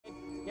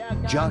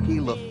Jockey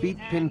Laffit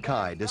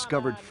Pincay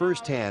discovered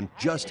firsthand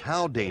just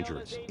how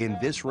dangerous in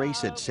this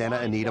race at Santa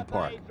Anita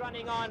Park.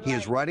 He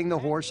is riding the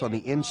horse on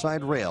the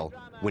inside rail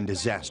when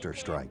disaster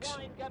strikes.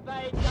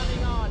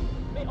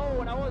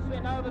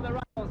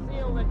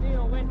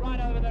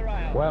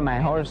 Well, my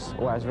horse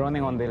was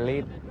running on the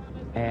lead,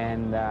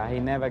 and he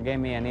never gave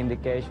me an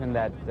indication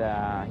that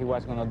he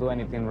was going to do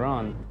anything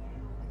wrong.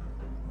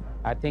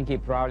 I think he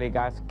probably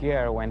got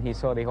scared when he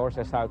saw the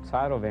horses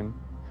outside of him,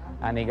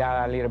 and he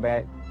got a little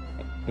bit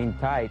in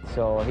tight,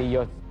 so he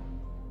just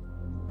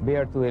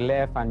veered to the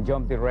left and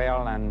jumped the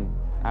rail, and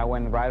I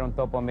went right on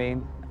top of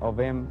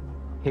him,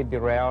 hit the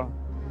rail,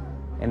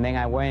 and then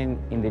I went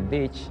in the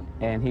ditch,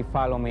 and he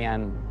followed me,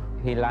 and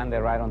he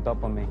landed right on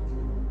top of me.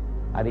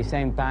 At the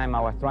same time, I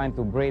was trying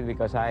to breathe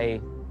because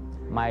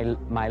my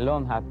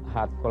lung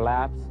had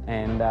collapsed,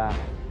 and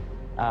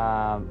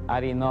I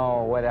didn't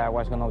know whether I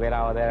was going to get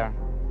out of there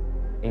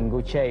in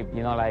good shape,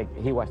 you know, like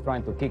he was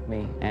trying to kick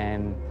me.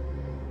 And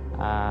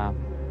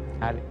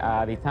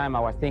at the time I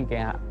was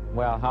thinking,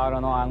 well, I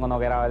don't know I'm going to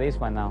get out of this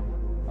one now.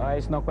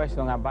 It's no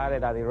question about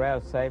it that the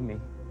rail saved me,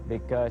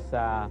 because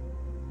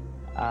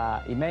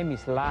it made me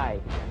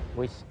slide,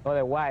 which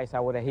otherwise I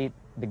would have hit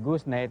the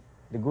gooseneck,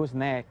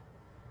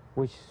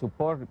 which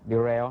support the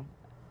rail,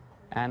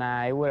 and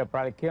it would have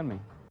probably killed me.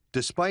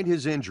 Despite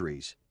his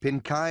injuries,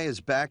 Pincay is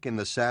back in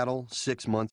the saddle 6 months